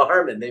operating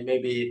arm, and they may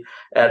be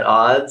at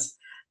odds.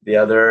 The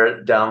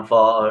other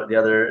downfall, or the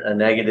other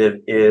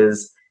negative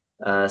is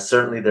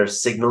Certainly,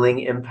 there's signaling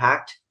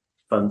impact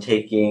from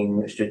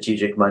taking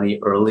strategic money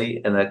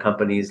early in a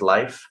company's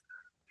life.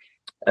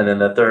 And then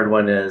the third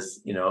one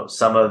is,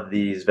 some of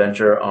these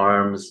venture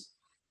arms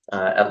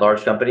at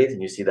large companies,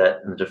 and you see that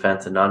in the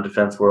defense and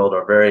non-defense world,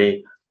 are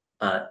very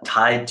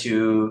tied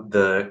to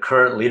the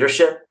current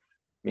leadership,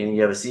 meaning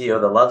you have a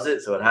CEO that loves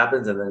it, so it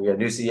happens, and then you have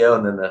a new CEO,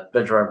 and then the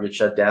venture arm gets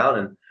shut down,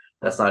 and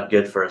that's not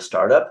good for a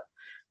startup.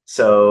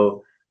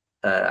 So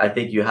I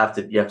think you have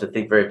to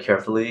think very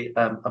carefully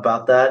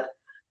about that.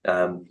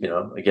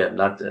 Again,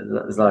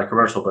 it's not a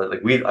commercial, but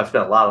I've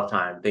spent a lot of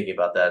time thinking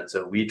about that.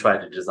 So we tried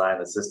to design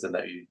a system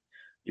that you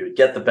would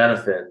get the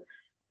benefit,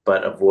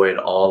 but avoid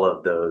all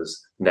of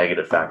those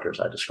negative factors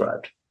I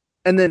described.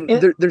 And then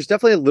there's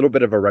definitely a little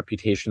bit of a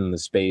reputation in the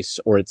space,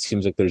 or it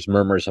seems like there's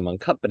murmurs among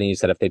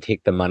companies that if they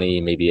take the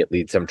money, maybe it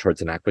leads them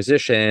towards an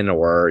acquisition,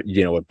 or,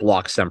 it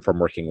blocks them from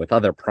working with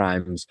other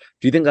primes.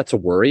 Do you think that's a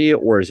worry,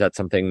 or is that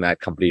something that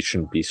companies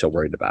shouldn't be so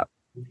worried about?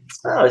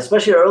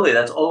 Especially early,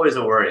 that's always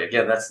a worry.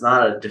 Again, that's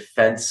not a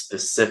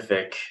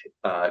defense-specific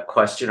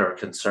question or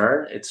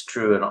concern. It's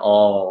true in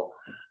all,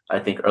 I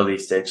think,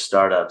 early-stage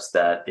startups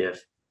that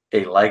if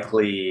a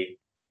likely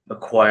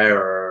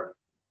acquirer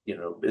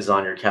is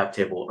on your cap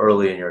table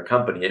early in your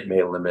company, it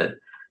may limit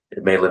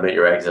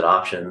your exit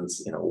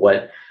options,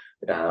 what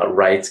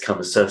rights come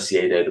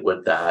associated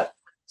with that.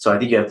 So I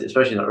think you have to,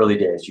 especially in the early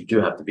days, you do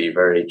have to be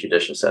very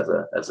judicious as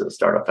a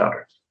startup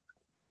founder.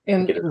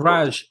 And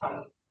Raj,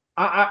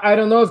 I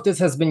don't know if this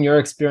has been your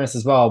experience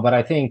as well, but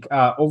I think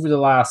over the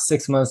last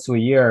 6 months to a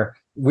year,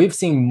 we've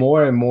seen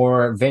more and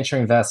more venture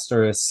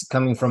investors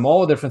coming from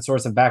all different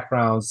sorts of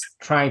backgrounds,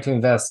 trying to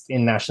invest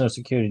in national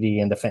security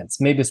and defense,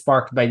 maybe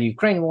sparked by the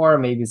Ukraine war,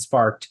 maybe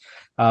sparked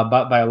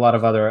by a lot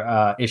of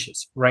other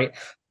issues, right?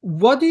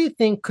 What do you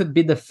think could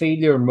be the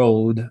failure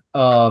mode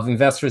of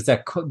investors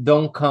that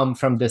don't come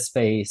from this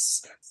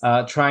space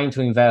trying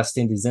to invest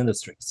in these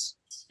industries?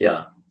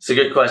 Yeah, it's a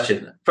good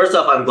question. First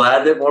off, I'm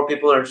glad that more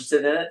people are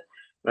interested in it.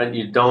 Right?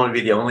 You don't want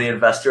to be the only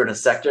investor in a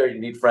sector. You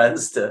need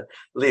friends to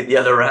lead the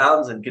other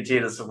rounds and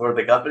continue to support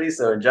the company.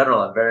 So in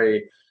general, I'm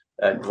very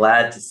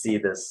glad to see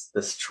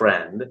this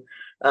trend.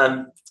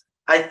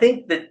 I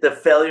think that the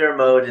failure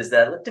mode is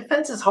that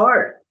defense is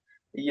hard.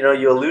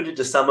 You alluded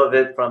to some of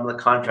it from the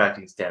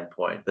contracting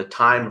standpoint, the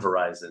time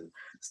horizon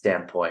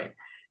standpoint,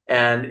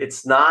 and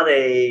it's not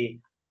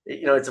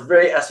it's a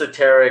very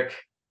esoteric,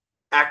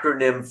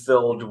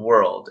 acronym-filled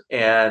world,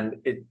 and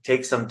it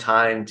takes some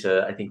time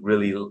to, I think,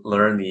 really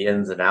learn the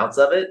ins and outs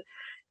of it.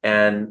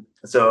 And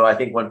so I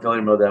think one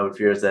failure mode that I would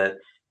fear is that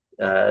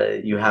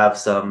you have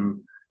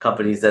some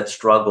companies that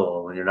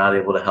struggle and you're not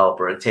able to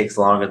help, or it takes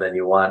longer than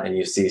you want, and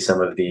you see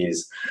some of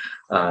these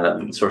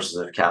sources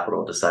of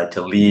capital decide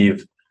to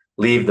leave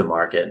the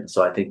market.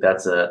 So I think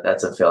that's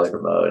a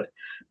failure mode.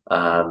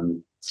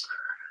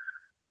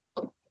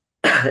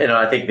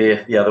 I think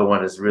the other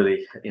one is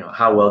really,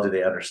 how well do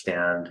they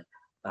understand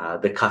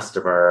the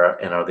customer,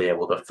 and are they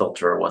able to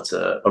filter what's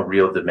a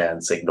real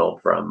demand signal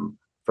from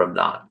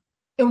not?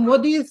 And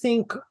what do you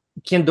think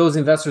can those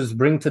investors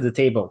bring to the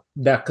table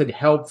that could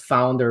help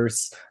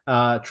founders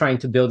trying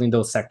to build in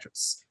those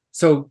sectors?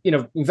 So,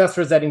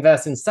 investors that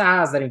invest in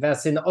SaaS, that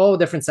invest in all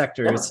different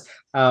sectors,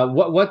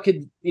 what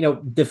could,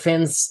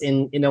 defense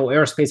in,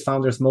 aerospace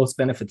founders most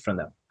benefit from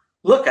them?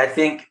 Look, I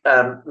think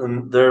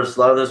there's a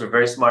lot of those are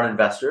very smart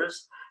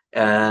investors,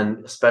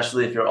 and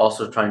especially if you're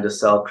also trying to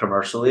sell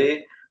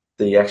commercially,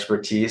 the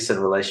expertise and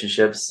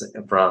relationships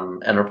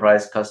from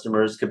enterprise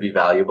customers could be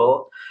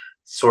valuable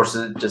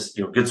sources, just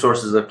good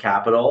sources of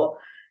capital.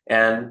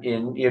 And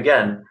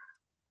again,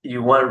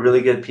 you want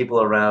really good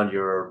people around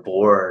your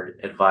board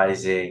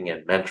advising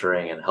and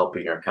mentoring and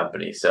helping your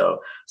company. So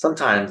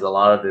sometimes a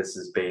lot of this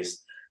is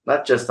based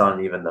not just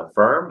on even the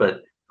firm,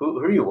 but who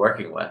are you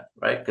working with,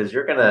 right? Because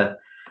you're gonna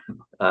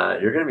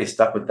be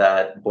stuck with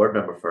that board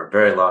member for a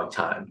very long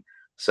time.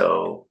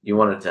 So you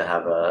wanted to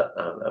have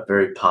a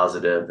very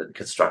positive and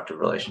constructive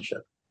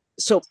relationship.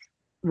 So,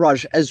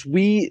 Raj, as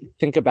we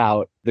think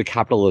about the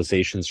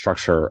capitalization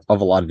structure of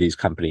a lot of these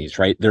companies,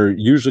 right, they're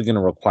usually going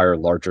to require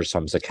larger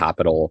sums of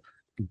capital,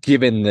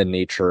 given the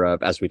nature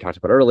of, as we talked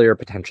about earlier,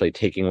 potentially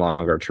taking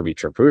longer to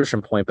reach your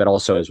fruition point, but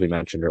also, as we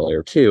mentioned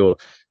earlier too,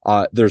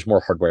 there's more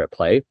hardware at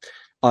play.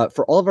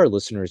 For all of our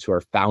listeners who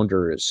are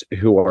founders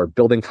who are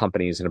building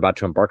companies and about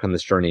to embark on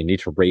this journey and need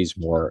to raise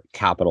more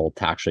capital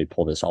to actually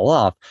pull this all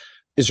off,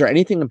 is there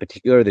anything in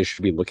particular they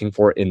should be looking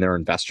for in their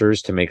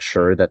investors to make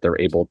sure that they're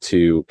able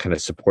to kind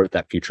of support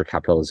that future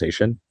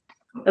capitalization?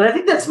 And I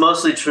think that's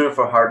mostly true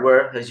for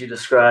hardware, as you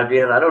described,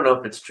 Ian. I don't know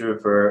if it's true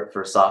for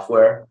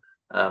software.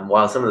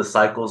 While some of the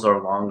cycles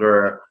are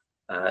longer,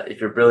 if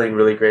you're building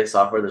really great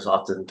software, there's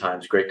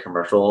oftentimes great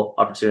commercial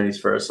opportunities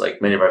first. Like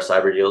many of our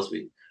cyber deals,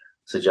 we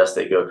suggest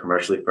they go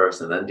commercially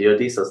first and then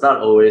DoD. So it's not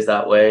always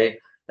that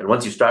way. And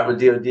once you start with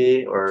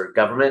DoD or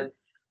government,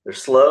 they're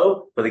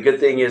slow. But the good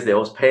thing is they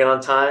always pay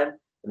on time,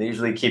 and they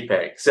usually keep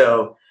paying.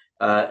 So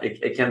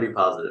it can be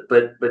positive.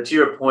 But to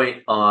your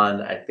point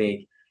on, I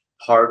think,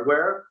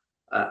 hardware,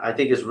 I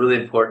think it's really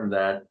important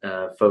that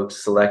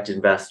folks select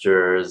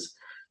investors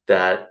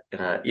that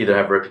either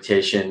have a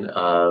reputation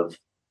of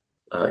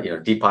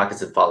deep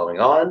pockets and following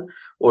on,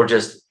 or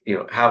just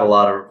have a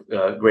lot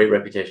of great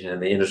reputation in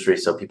the industry,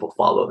 so people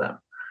follow them,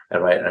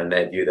 and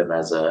they view them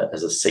as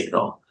a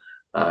signal,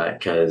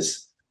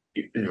 because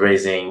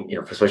raising,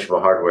 especially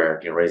for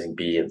hardware, raising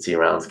B and C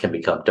rounds can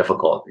become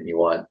difficult, and you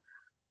want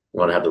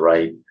to have the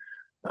right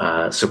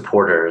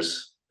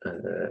supporters,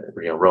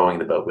 rowing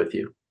the boat with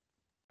you.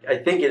 I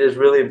think it is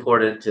really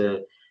important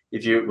to,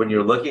 when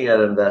you're looking at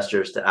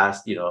investors, to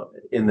ask,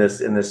 in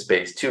this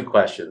space, two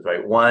questions,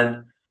 right?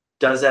 One,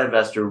 does that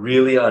investor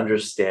really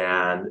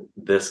understand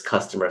this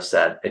customer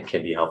set and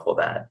can be helpful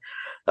at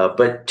that?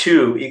 But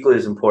two, equally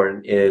as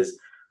important, is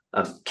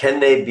can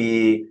they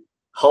be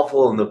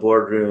helpful in the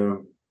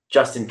boardroom,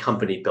 just in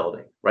company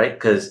building, right?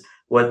 Because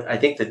what I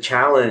think the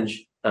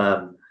challenge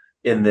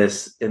in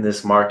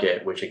this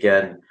market, which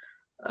again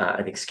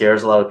I think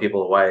scares a lot of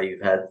people, why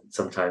you've had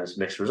sometimes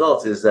mixed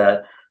results, is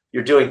that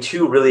you're doing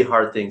two really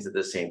hard things at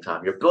the same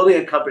time. You're building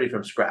a company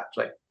from scratch,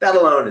 like that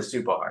alone is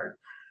super hard,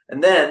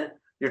 and then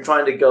you're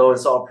trying to go and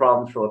solve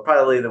problems for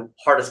probably the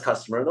hardest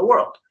customer in the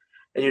world,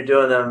 and you're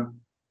doing them,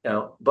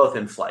 both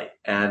in flight.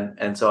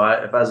 And so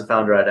if I was a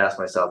founder, I'd ask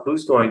myself,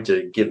 who's going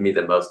to give me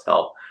the most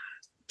help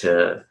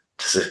to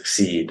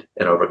succeed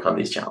and overcome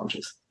these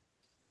challenges?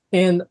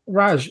 And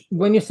Raj,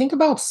 when you think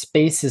about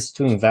spaces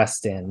to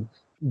invest in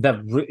that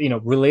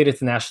related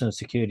to national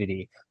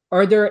security,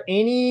 are there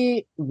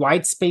any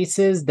white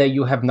spaces that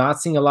you have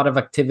not seen a lot of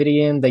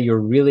activity in that you're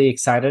really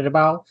excited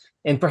about?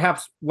 And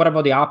perhaps what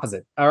about the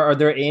opposite? Are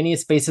there any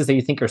spaces that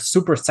you think are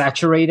super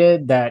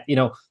saturated that,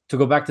 to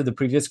go back to the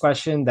previous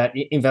question, that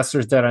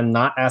investors that are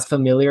not as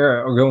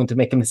familiar are going to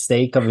make a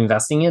mistake of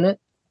investing in it?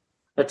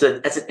 That's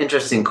an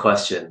interesting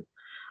question.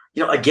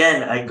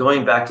 Again,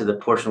 going back to the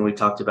portion we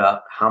talked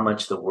about how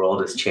much the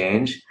world has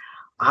changed,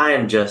 I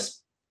am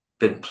just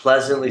been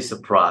pleasantly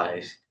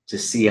surprised to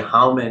see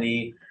how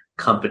many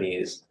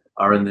companies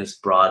are in this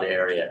broad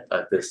area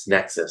of this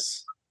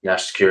nexus,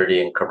 national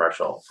security and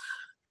commercial.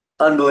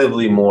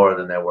 Unbelievably more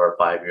than there were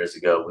 5 years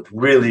ago, with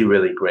really,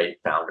 really great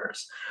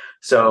founders.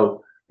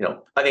 So,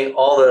 I think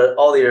all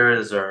the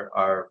areas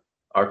are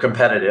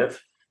competitive,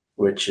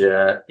 which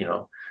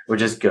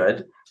is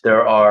good.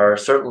 There are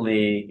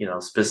certainly,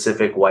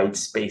 specific white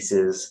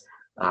spaces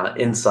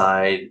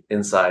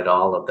inside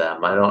all of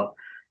them. I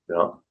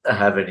don't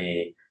have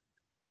any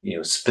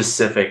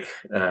specific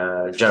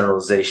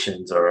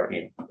generalizations or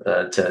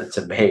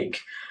to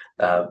make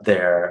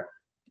there.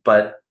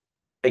 But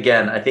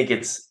again, I think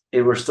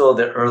we're still in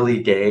the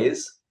early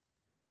days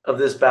of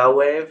this bow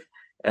wave.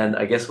 And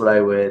I guess what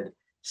I would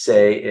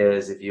say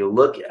is, if you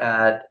look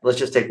at, let's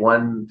just take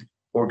one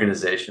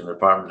organization, the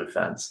Department of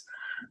Defense,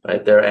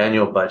 right? Their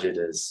annual budget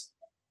is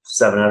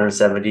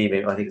 770,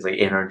 maybe I think it's like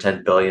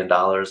 $810 billion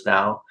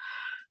now.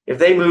 If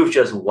they move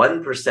just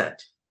 1%,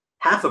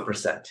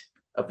 0.5%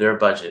 of their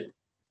budget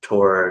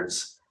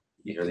towards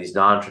these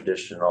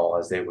non-traditional,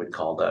 as they would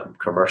call them,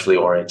 commercially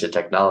oriented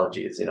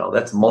technologies,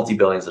 that's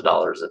multi-billions of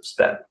dollars of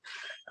spend.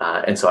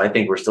 And so I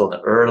think we're still in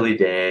the early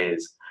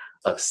days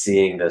of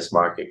seeing this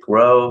market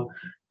grow,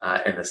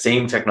 and the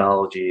same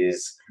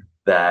technologies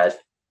that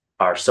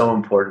are so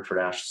important for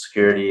national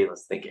security,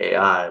 let's think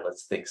AI,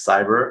 let's think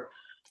cyber,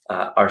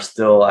 are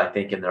still, I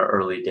think, in their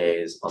early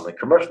days on the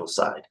commercial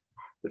side,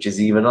 which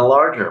is even a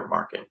larger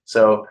market.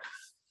 So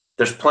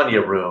there's plenty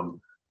of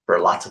room for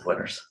lots of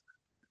winners.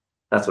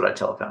 That's what I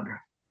tell a founder.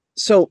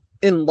 So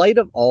in light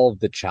of all of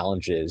the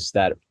challenges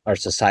that our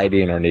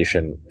society and our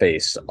nation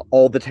face,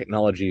 all the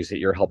technologies that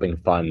you're helping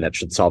fund that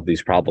should solve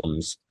these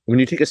problems, when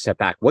you take a step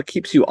back, what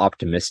keeps you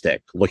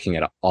optimistic looking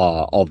at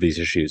all of these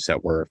issues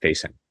that we're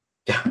facing?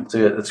 Yeah,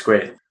 so that's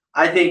great.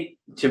 I think,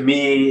 to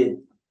me,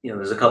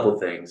 there's a couple of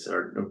things,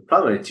 or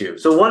probably two.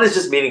 So one is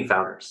just meeting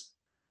founders.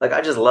 Like,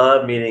 I just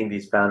love meeting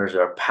these founders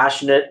that are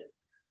passionate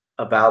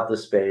about the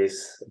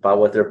space, about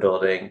what they're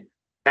building,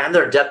 and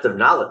their depth of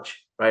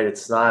knowledge, right?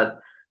 It's not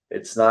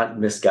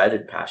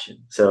misguided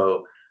passion.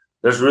 So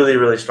there's really,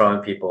 really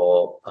strong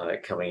people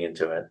coming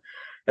into it.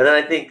 And then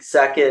I think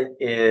second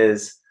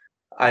is,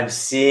 I'm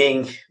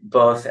seeing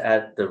both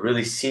at the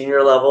really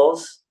senior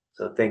levels,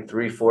 so think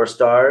 3-4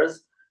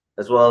 stars,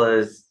 as well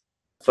as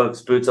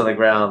folks boots on the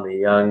ground, the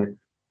young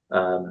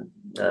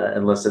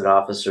enlisted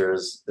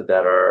officers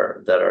that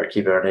are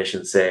keeping our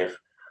nation safe,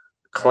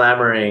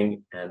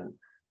 clamoring and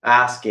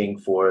asking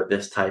for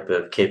this type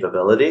of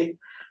capability.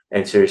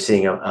 And so you're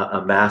seeing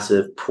a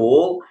massive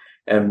pool.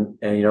 And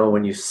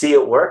when you see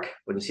it work,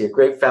 when you see a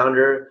great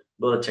founder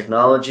build a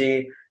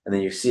technology, and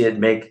then you see it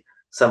make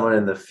someone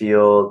in the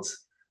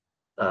field's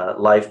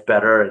life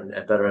better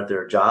and better at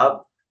their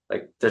job,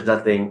 like, there's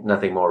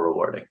nothing more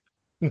rewarding.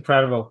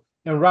 Incredible.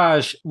 And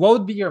Raj, what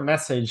would be your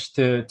message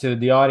to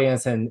the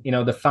audience and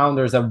the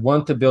founders that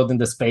want to build in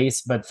the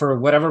space, but for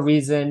whatever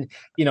reason,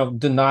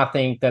 do not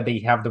think that they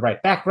have the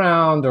right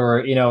background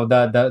or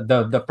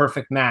the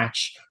perfect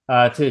match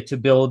to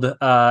build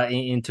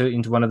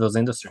into one of those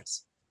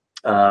industries?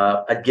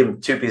 I'd give them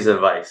two pieces of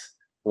advice.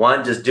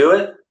 One, just do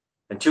it,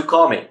 and two,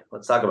 call me.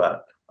 Let's talk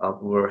about it.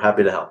 We're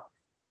happy to help.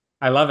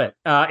 I love it.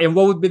 And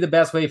what would be the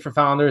best way for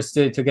founders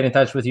to get in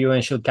touch with you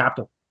and Shield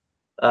Capital?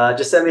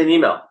 Just send me an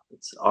email.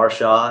 It's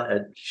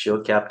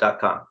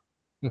rshaw@shieldcap.com.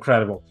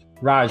 Incredible.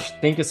 Raj,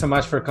 thank you so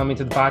much for coming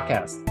to the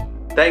podcast.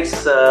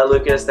 Thanks,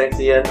 Lucas. Thanks,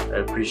 Ian. I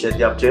appreciate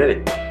the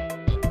opportunity.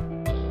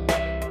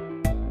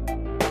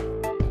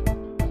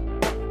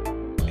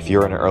 If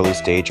you're an early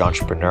stage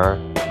entrepreneur,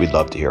 we'd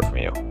love to hear from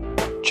you.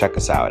 Check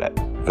us out at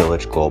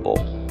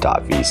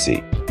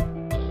villageglobal.vc.